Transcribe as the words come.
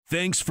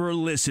Thanks for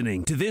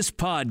listening to this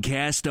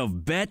podcast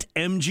of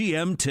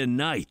BetMGM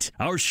Tonight.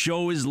 Our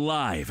show is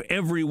live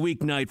every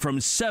weeknight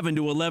from 7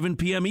 to 11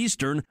 p.m.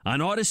 Eastern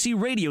on Odyssey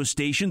radio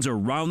stations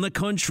around the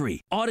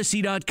country,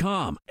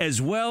 Odyssey.com,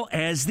 as well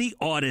as the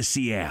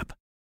Odyssey app.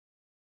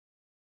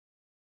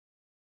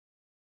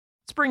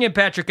 Let's bring in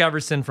Patrick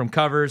Everson from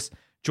Covers.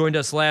 Joined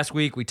us last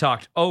week. We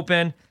talked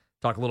Open,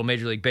 talked a little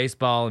Major League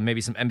Baseball, and maybe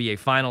some NBA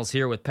Finals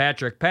here with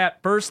Patrick.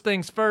 Pat, first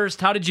things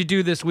first, how did you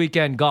do this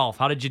weekend golf?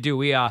 How did you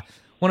do?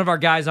 One of our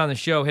guys on the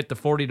show hit the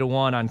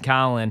 40-1 on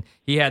Colin.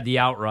 He had the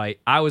outright.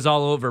 I was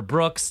all over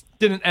Brooks.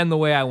 Didn't end the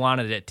way I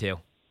wanted it to.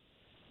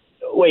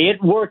 Well,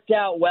 it worked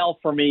out well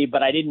for me,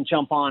 but I didn't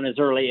jump on as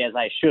early as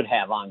I should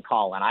have on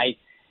Colin. I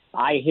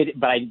hit it,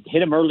 but I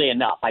hit him early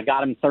enough. I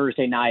got him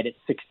Thursday night at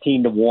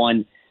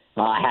 16-1.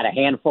 I had a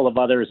handful of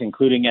others,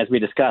 including, as we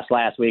discussed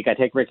last week, I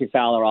take Ricky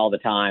Fowler all the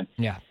time.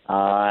 Yeah.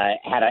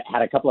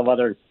 Had a couple of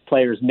other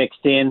players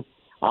mixed in.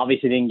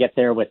 Obviously didn't get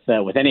there with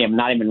any of them,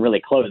 not even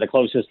really close. The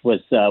closest was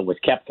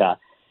Koepka.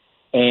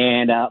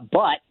 And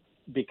but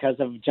because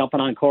of jumping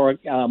on Colin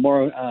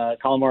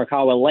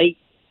Morikawa late,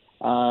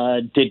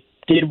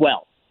 did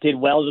well. Did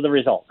well to the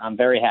result. I'm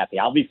very happy.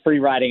 I'll be free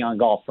riding on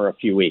golf for a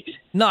few weeks.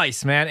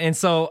 Nice, man. And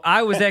so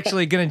I was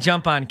actually going to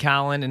jump on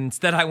Colin, and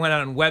instead I went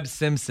on Webb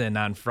Simpson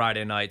on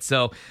Friday night.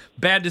 So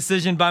bad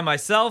decision by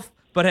myself.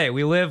 But hey,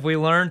 we live, we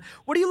learn.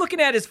 What are you looking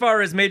at as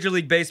far as Major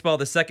League Baseball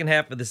the second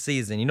half of the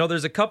season? You know,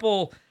 there's a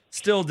couple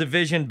still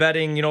division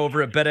betting,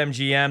 over at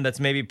BetMGM that's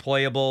maybe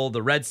playable.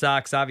 The Red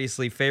Sox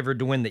obviously favored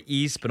to win the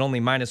East, but only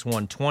minus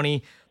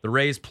 120. The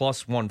Rays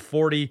plus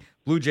 140.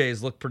 Blue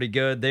Jays look pretty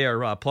good. They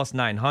are plus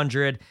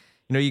 900.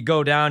 You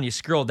go down, you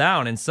scroll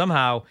down, and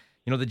somehow,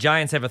 the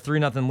Giants have a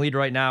 3-0 lead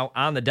right now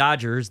on the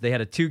Dodgers. They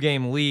had a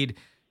 2-game lead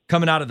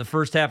coming out of the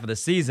first half of the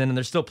season, and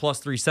they're still plus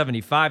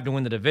 375 to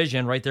win the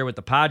division, right there with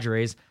the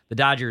Padres. The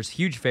Dodgers,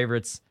 huge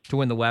favorites to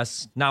win the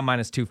West, now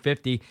minus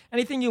 250.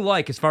 Anything you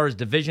like as far as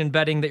division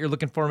betting that you're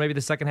looking for maybe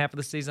the second half of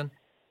the season?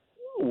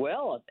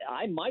 Well,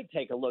 I might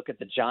take a look at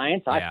the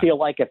Giants. Yeah. I feel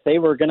like if they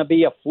were going to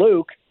be a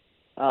fluke,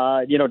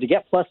 to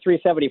get plus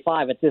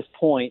 375 at this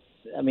point,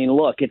 I mean,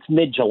 look, it's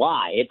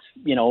mid-July. It's,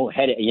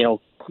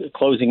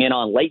 closing in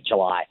on late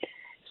July.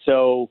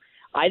 So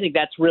I think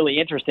that's really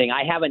interesting.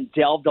 I haven't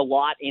delved a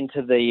lot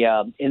into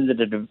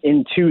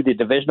the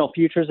divisional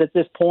futures at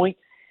this point,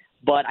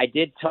 but I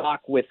did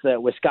talk with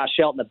Scott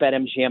Shelton at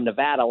BetMGM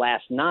Nevada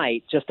last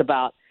night just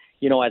about,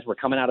 as we're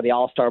coming out of the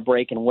All-Star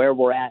break and where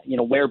we're at,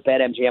 where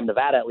BetMGM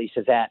Nevada at least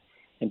is at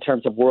in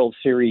terms of World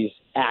Series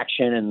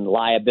action and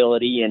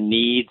liability and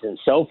needs and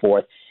so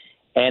forth.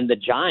 And the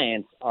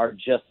Giants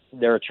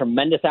they're a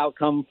tremendous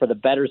outcome for the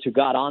bettors who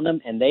got on them,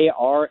 and they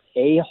are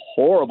a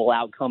horrible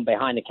outcome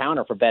behind the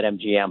counter for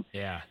BetMGM.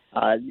 Yeah.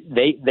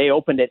 They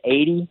opened at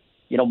 80,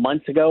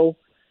 months ago,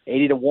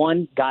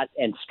 80-1, got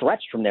and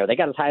stretched from there. They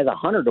got as high as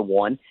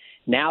 100-1.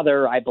 Now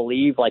they're, I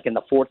believe, like in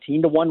the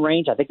 14-1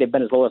 range. I think they've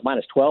been as low as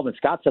minus 12. And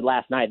Scott said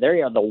last night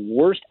they are the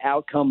worst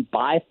outcome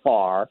by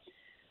far.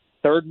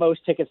 Third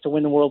most tickets to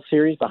win the World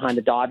Series behind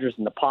the Dodgers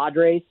and the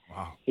Padres.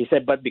 Wow. He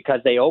said, but because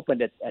they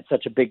opened at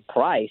such a big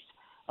price,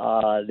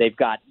 they've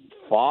got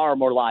far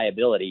more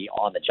liability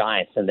on the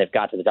Giants than they've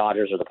got to the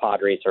Dodgers or the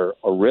Padres or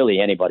really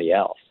anybody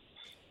else.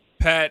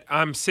 Pat,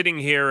 I'm sitting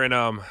here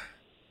and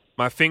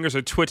my fingers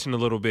are twitching a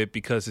little bit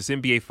because this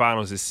NBA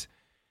Finals is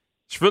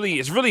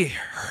really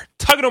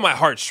tugging on my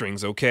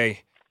heartstrings.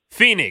 Okay,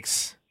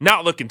 Phoenix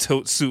not looking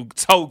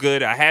so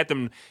good. I had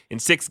them in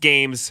 6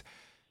 games.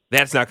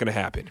 That's not going to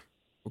happen.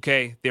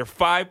 Okay, they're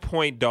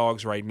 5-point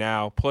dogs right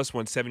now, plus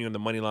 170 on the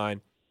money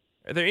line.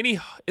 Is there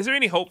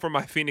any hope for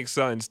my Phoenix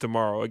Suns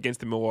tomorrow against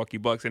the Milwaukee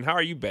Bucks? And how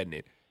are you betting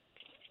it?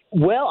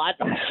 Well,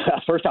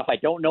 first off, I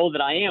don't know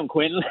that I am,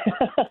 Quentin.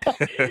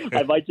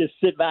 I might just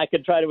sit back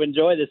and try to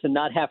enjoy this and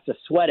not have to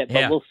sweat it,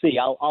 but We'll see.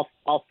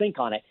 I'll think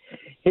on it.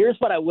 Here's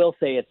what I will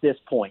say at this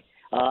point.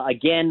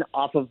 Again,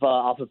 off of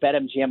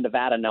BetMGM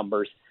Nevada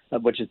numbers,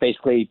 which is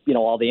basically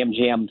all the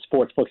MGM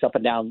sports books up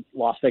and down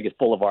Las Vegas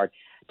Boulevard.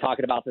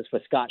 Talking about this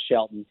with Scott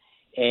Shelton,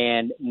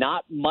 and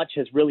not much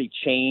has really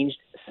changed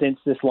since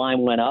this line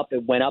went up.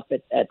 It went up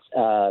at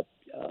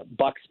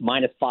Bucks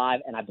 -5,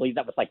 and I believe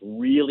that was like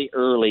really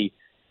early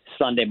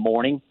Sunday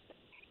morning.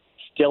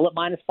 Still at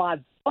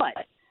 -5,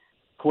 but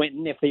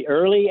Quentin, if the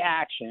early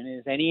action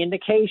is any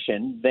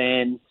indication,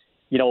 then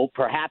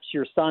perhaps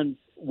your Suns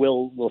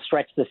will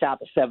stretch this out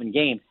to 7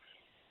 games.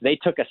 They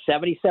took a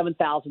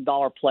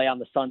 $77,000 play on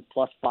the Suns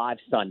 +5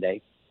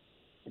 Sunday.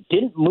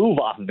 Didn't move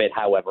off of it,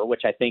 however,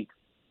 which I think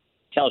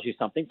tells you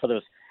something for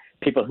those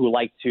people who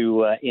like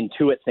to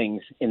intuit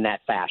things in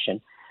that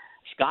fashion.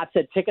 Scott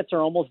said tickets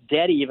are almost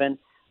dead even.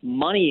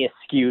 Money is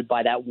skewed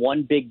by that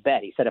one big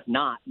bet. He said if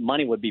not,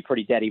 money would be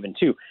pretty dead even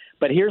too.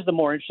 But here's the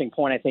more interesting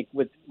point, I think,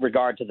 with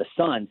regard to the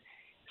Suns.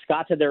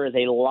 Scott said there is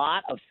a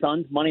lot of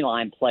Suns money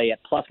line play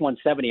at plus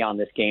 170 on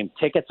this game.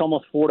 Tickets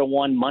almost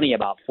 4-1, money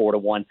about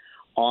 4-1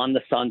 on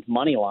the Suns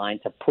money line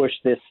to push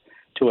this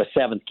to a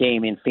 7th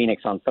game in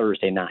Phoenix on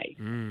Thursday night.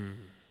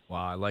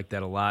 Wow, I like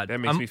that a lot. That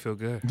makes me feel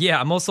good. Yeah,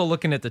 I'm also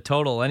looking at the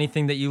total.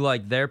 Anything that you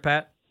like there,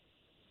 Pat?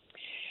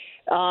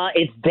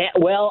 It's that.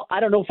 Well, I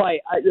don't know if I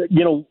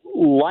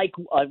like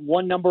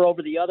one number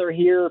over the other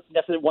here,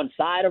 necessarily one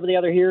side over the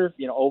other here,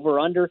 over or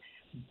under,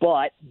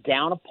 but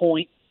down a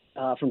point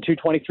from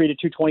 223 to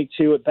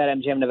 222 at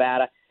BetMGM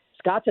Nevada.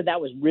 Scott said that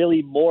was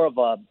really more of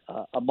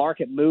a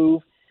market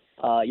move,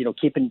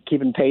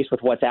 keeping pace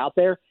with what's out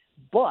there.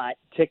 But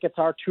tickets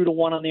are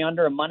 2-1 on the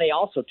under, and money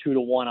also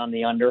 2-1 on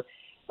the under.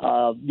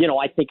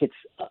 I think it's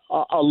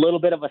a little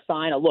bit of a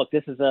sign of, look,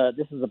 this is a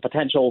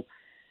potential.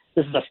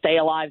 This is a stay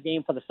alive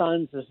game for the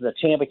Suns. This is a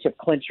championship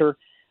clincher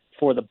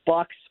for the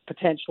Bucks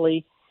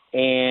potentially,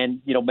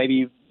 and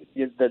maybe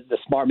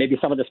maybe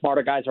some of the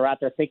smarter guys are out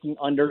there thinking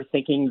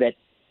that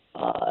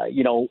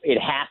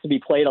it has to be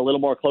played a little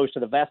more close to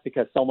the vest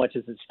because so much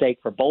is at stake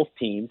for both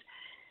teams.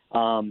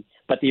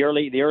 But the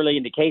early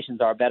indications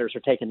are bettors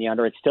are taking the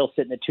under. It's still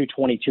sitting at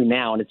 222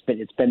 now, and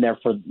it's been there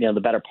for the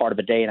better part of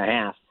a day and a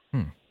half.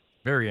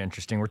 Very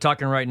interesting. We're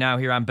talking right now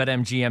here on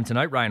BetMGM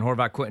tonight. Ryan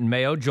Horvath, Quentin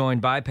Mayo,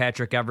 joined by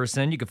Patrick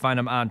Everson. You can find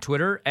him on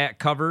Twitter at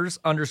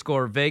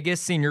 @Covers_Vegas,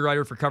 senior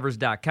writer for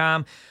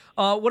Covers.com.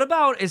 What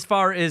about as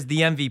far as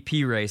the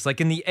MVP race? Like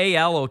in the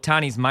AL,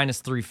 Ohtani's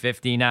minus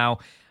 350 now,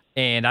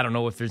 and I don't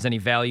know if there's any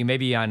value.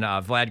 Maybe on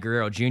Vlad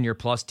Guerrero Jr.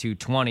 plus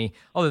 220.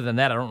 Other than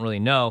that, I don't really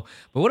know.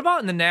 But what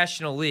about in the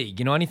National League?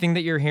 Anything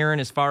that you're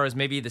hearing as far as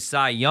maybe the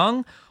Cy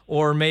Young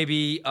or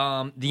maybe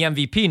the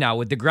MVP now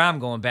with DeGrom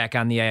going back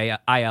on the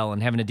IL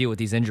and having to deal with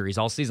these injuries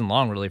all season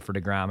long, really, for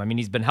DeGrom? I mean,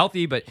 he's been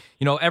healthy, but,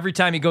 every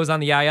time he goes on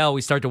the IL,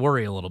 we start to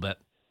worry a little bit.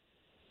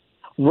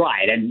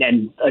 Right,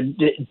 and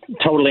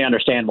totally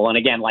understandable. And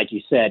again, like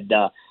you said,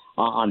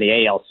 on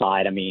the AL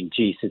side, I mean,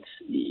 geez, it's,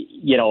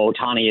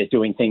 Ohtani is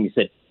doing things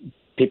that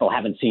people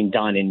haven't seen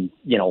done in,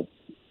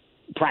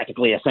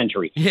 practically a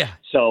century. Yeah.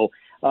 So,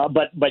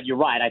 but you're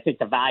right. I think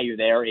the value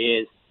there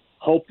is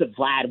hope that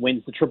Vlad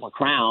wins the Triple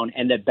Crown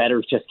and that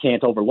bettors just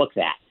can't overlook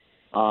that.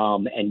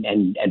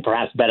 And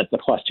perhaps bet at the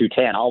plus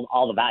 210.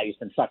 All the value's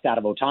been sucked out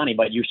of Ohtani,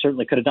 but you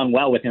certainly could have done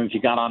well with him if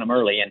you got on him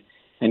early.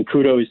 And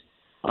kudos,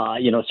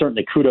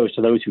 certainly kudos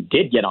to those who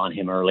did get on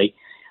him early.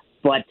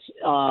 But,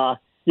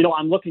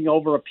 I'm looking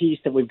over a piece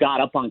that we've got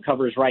up on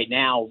Covers right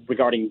now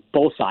regarding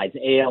both sides,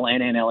 AL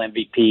and NL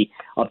MVP,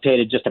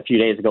 updated just a few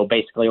days ago,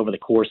 basically over the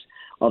course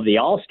of the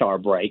All-Star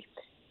break.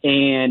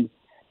 And,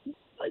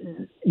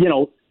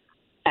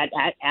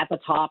 at the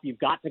top, you've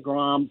got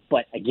DeGrom,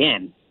 but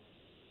again,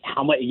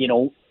 how much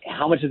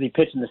does he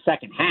pitch in the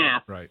second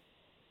half? Right.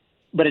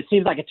 But it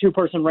seems like a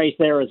two-person race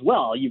there as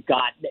well. You've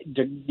got,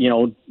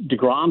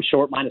 DeGrom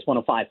short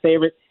 -105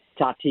 favorite,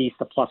 Tatis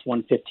the plus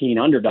 115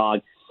 underdog.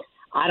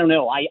 I don't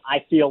know. I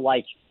feel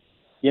like,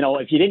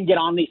 if you didn't get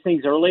on these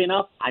things early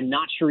enough, I'm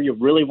not sure you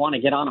really want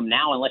to get on them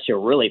now unless you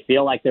really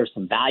feel like there's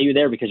some value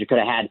there, because you could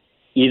have had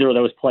either of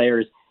those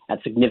players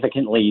at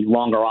significantly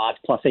longer odds,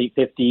 plus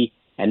 850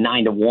 and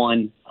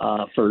 9-1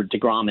 for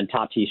DeGrom and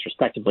Tatis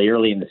respectively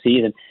early in the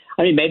season.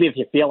 I mean, maybe if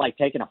you feel like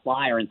taking a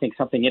flyer and think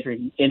something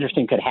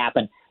interesting could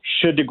happen,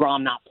 should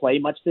DeGrom not play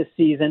much this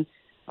season,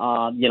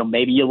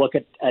 maybe you look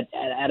at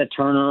a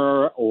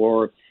Turner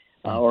or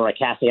a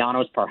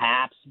Castellanos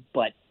perhaps,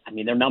 but I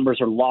mean, their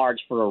numbers are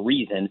large for a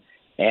reason,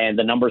 and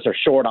the numbers are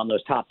short on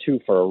those top two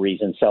for a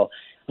reason. So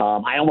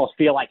I almost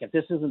feel like if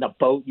this isn't a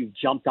boat you've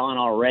jumped on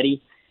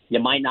already, you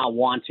might not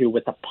want to,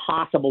 with the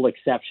possible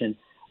exception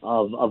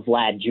of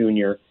Vlad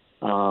Jr.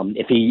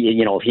 If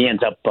he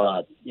ends up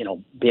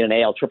being an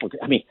AL triple.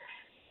 I mean,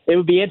 it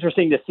would be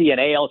interesting to see an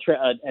AL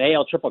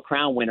Triple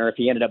Crown winner if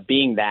he ended up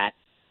being that,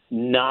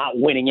 not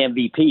winning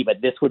MVP. But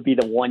this would be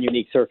the one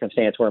unique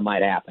circumstance where it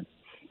might happen.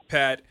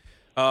 Pat,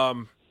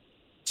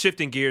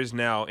 shifting gears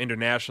now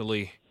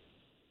internationally,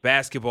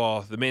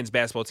 basketball, the men's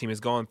basketball team has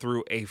gone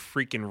through a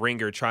freaking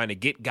ringer trying to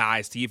get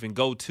guys to even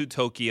go to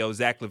Tokyo.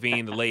 Zach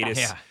LaVine, the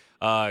latest,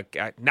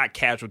 not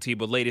casualty,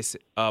 but latest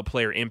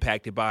player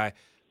impacted by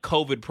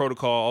COVID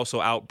protocol. Also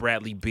out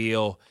Bradley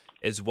Beal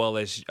as well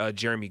as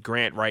Jeremy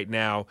Grant right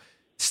now.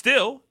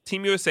 Still,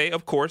 Team USA,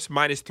 of course,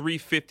 minus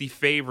 350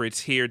 favorites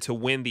here to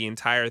win the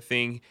entire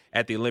thing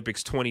at the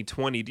Olympics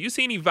 2020. Do you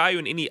see any value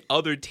in any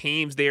other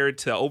teams there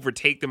to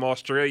overtake them?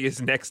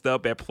 Australia's next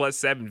up at plus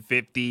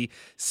 750,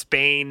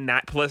 Spain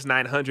not plus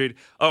 900,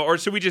 or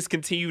should we just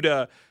continue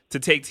to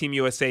take Team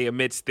USA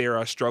amidst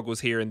their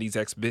struggles here in these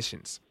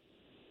exhibitions?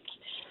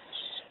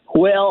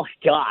 Well,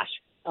 gosh.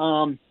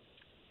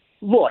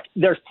 Look,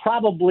 there's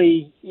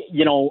probably,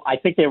 I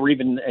think they were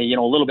even, a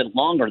little bit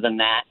longer than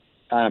that.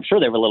 I'm sure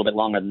they were a little bit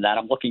longer than that.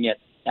 I'm looking at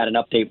an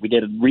update we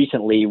did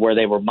recently where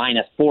they were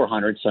minus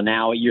 400. So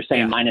now you're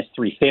saying minus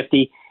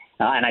 350.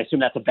 And I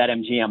assume that's a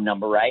BetMGM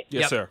number, right?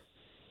 Yes, sir.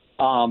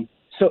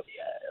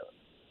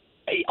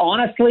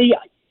 Honestly,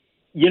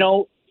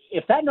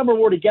 if that number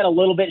were to get a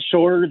little bit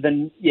shorter,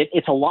 then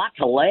it's a lot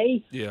to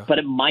lay. Yeah. But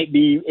it might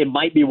be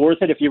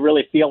worth it if you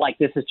really feel like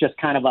this is just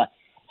kind of a,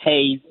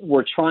 hey,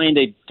 we're trying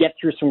to get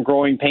through some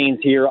growing pains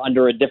here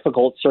under a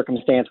difficult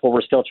circumstance where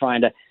we're still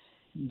trying to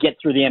get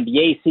through the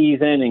NBA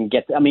season and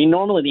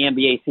normally the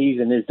NBA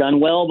season is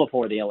done well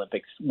before the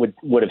Olympics would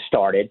have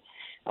started.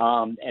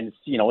 And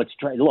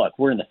look,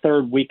 we're in the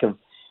third week of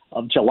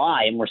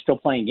July, and we're still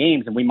playing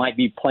games, and we might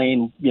be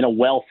playing,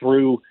 well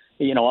through,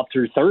 up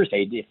through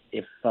Thursday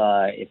if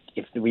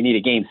we need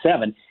a game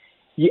 7.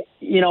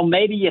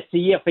 Maybe you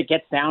see if it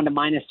gets down to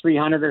minus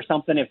 300 or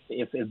something,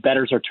 if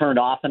bettors are turned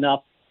off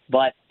enough.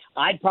 But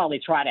I'd probably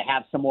try to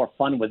have some more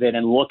fun with it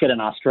and look at an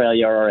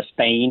Australia or a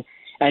Spain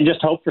and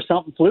just hope for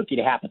something fluky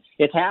to happen.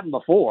 It's happened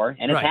before,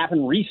 and it's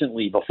happened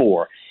recently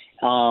before.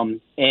 And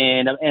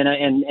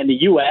the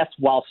U.S.,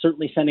 while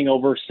certainly sending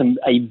over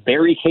a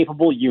very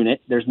capable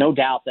unit, there's no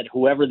doubt that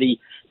whoever the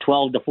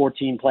 12 to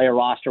 14 player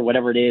roster,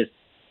 whatever it is,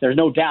 there's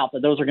no doubt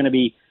that those are going to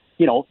be,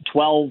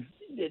 12,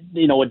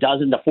 a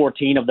dozen to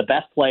 14 of the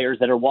best players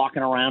that are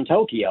walking around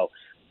Tokyo.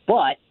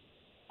 But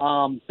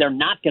they're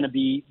not going to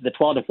be the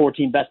 12 to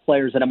 14 best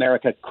players that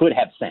America could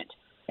have sent.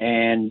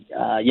 And,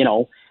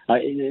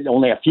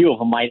 only a few of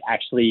them might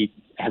actually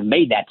have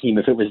made that team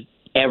if it was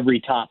every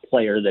top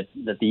player that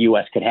the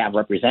U.S. could have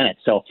represented.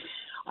 So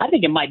I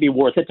think it might be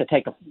worth it to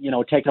take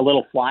a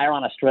little flyer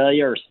on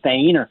Australia or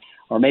Spain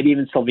or maybe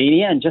even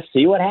Slovenia and just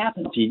see what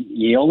happens.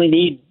 You only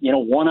need,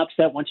 one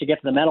upset once you get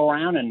to the medal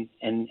round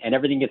and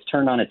everything gets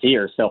turned on its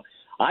ear. So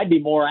I'd be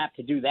more apt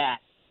to do that.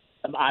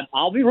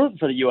 I'll be rooting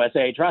for the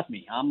USA. Trust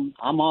me. I'm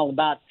all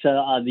about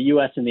the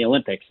U.S. in the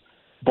Olympics.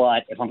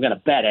 But if I'm going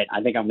to bet it,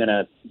 I think I'm going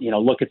to,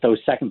 look at those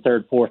second,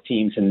 third, fourth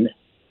teams and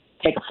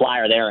take a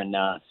flyer there and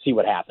see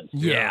what happens.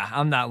 Yeah,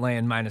 I'm not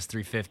laying minus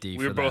 350.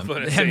 We're both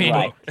on the I same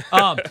mean,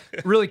 right.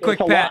 Really quick,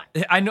 Pat.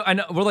 I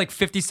know we're like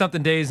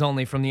 50-something days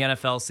only from the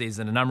NFL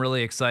season, and I'm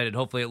really excited.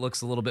 Hopefully, it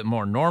looks a little bit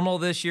more normal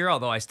this year.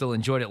 Although I still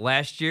enjoyed it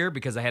last year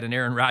because I had an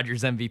Aaron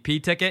Rodgers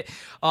MVP ticket.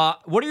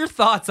 What are your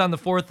thoughts on the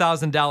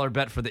 $4,000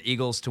 bet for the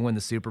Eagles to win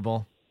the Super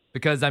Bowl?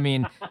 Because I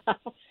mean,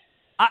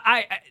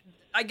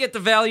 I get the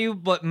value,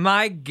 but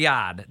my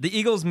God, the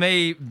Eagles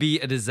may be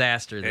a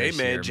disaster this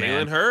year,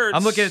 Jalen Hurts.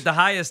 I'm looking at the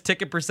highest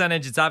ticket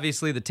percentage. It's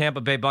obviously the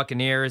Tampa Bay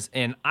Buccaneers,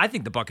 and I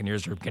think the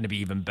Buccaneers are going to be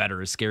even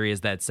better, as scary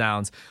as that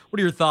sounds. What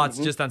are your thoughts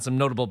just on some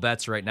notable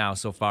bets right now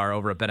so far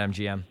over at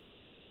BetMGM?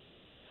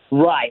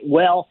 Right.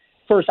 Well,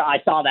 first, I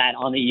saw that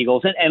on the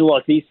Eagles. And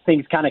look, these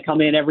things kind of come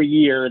in every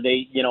year.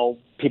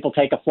 People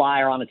take a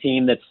flyer on a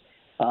team that's,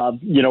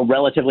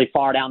 relatively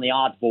far down the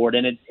odds board,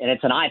 and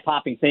it's an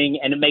eye-popping thing,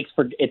 and it makes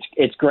for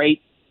it's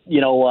great,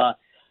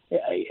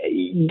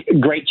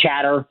 great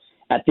chatter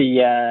at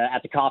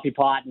the coffee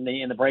pot and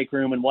in the break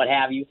room and what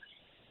have you.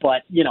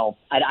 But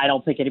I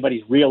don't think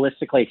anybody's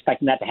realistically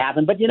expecting that to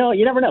happen. But you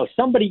never know.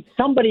 Somebody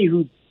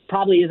who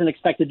probably isn't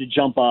expected to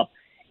jump up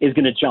is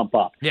going to jump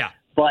up. Yeah.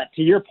 But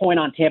to your point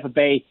on Tampa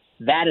Bay,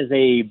 that is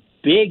a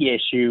big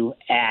issue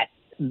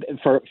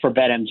for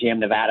BetMGM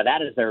Nevada.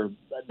 That is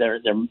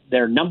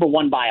their number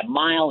one by a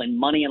mile in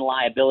money and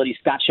liability.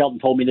 Scott Shelton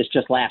told me this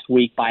just last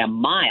week, by a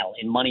mile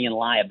in money and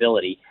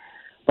liability.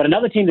 But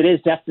another team that is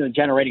definitely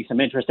generating some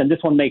interest, and this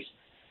one makes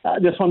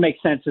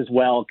sense as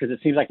well because it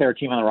seems like they're a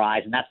team on the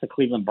rise, and that's the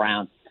Cleveland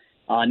Browns.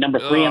 Number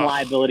 3 in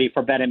liability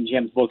for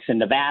BetMGM's books in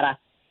Nevada,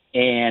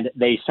 and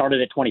they started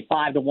at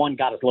 25-1,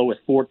 got as low as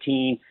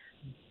 14,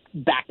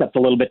 backed up a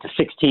little bit to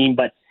 16,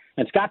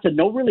 and Scott said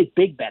no really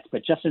big bets,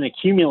 but just an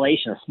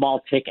accumulation of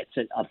small tickets,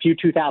 a few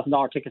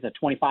 $2,000 tickets at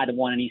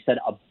 25-1, and he said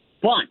a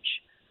bunch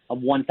of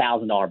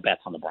 $1,000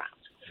 bets on the Browns.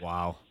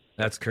 Wow,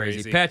 that's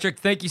crazy. Patrick,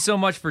 thank you so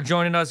much for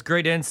joining us.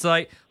 Great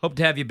insight. Hope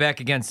to have you back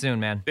again soon,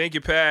 man. Thank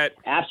you, Pat.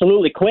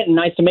 Absolutely. Quentin,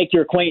 nice to make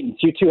your acquaintance.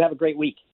 You two have a great week.